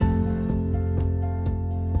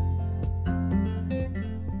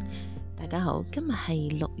家好，今日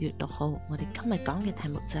係6月6號，我哋今日講嘅題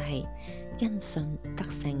目就係因信得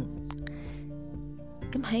勝。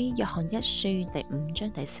咁喺約翰一書第5章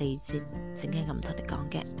第4節，正經咁同你講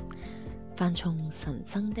嘅，凡從神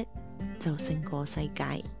生的就勝過世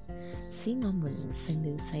界，使我們勝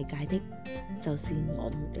了世界的，就是我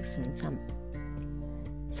們的信心。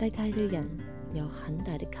世界對人有很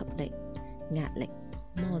大的吸力、壓力、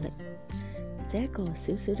魔力。這一個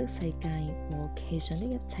小小的世界和其上的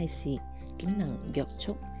一切事，竟能約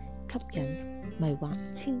束、吸引、迷惑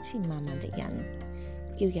千千萬萬的人，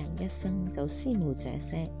叫人一生就思慕這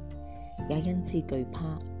些，也因之懼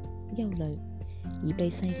怕、憂慮，而被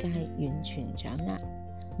世界完全掌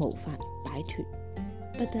握，無法擺脫，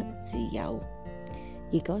不得自由。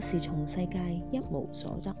結果是從世界一無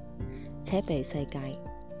所得，且被世界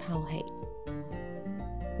拋棄。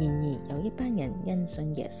然而有一班人因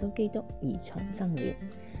信耶穌基督而重生了，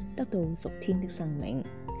得到屬天的生命。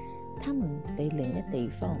他們被另一地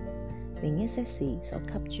方、另一些事所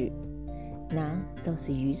吸住，那就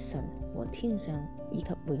是與神和天上以及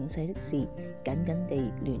永世的事緊緊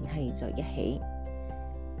地聯繫在一起。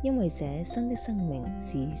因為這新的生命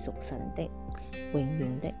是屬神的、永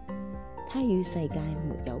遠的，它與世界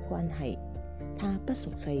沒有關係，它不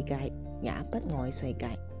屬世界，也不愛世界。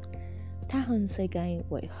他看世界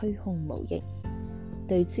為虛空無益，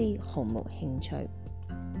對之毫無興趣。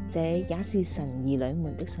這也是神兒女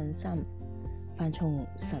們的信心。凡從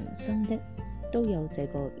神生的，都有這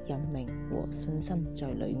個任命和信心在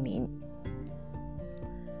裡面。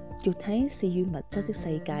肉體是與物質的世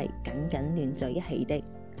界緊緊連在一起的，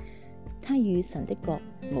它與神的國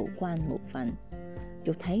無關無分。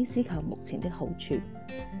肉體只求目前的好處，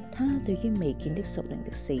它對於未見的屬靈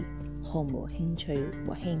的事毫無興趣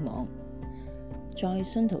和希望。在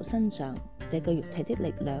信徒身上，這個肉體的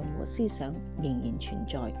力量和思想仍然存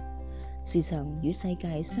在，時常與世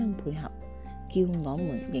界相配合，叫我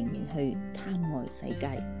們仍然去貪愛世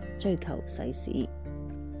界，追求世事。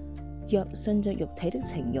若順着肉體的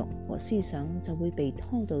情慾和思想，就會被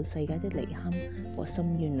拖到世界的泥坑和深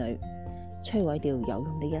淵裏，摧毀掉有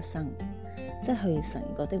用的一生，失去神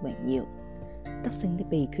國的榮耀。得勝的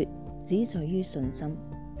秘訣只在於信心，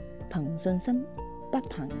憑信心，不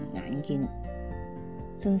憑眼見。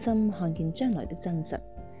信心看見將來的真實，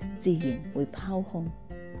自然會拋空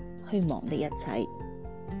虛妄的一切。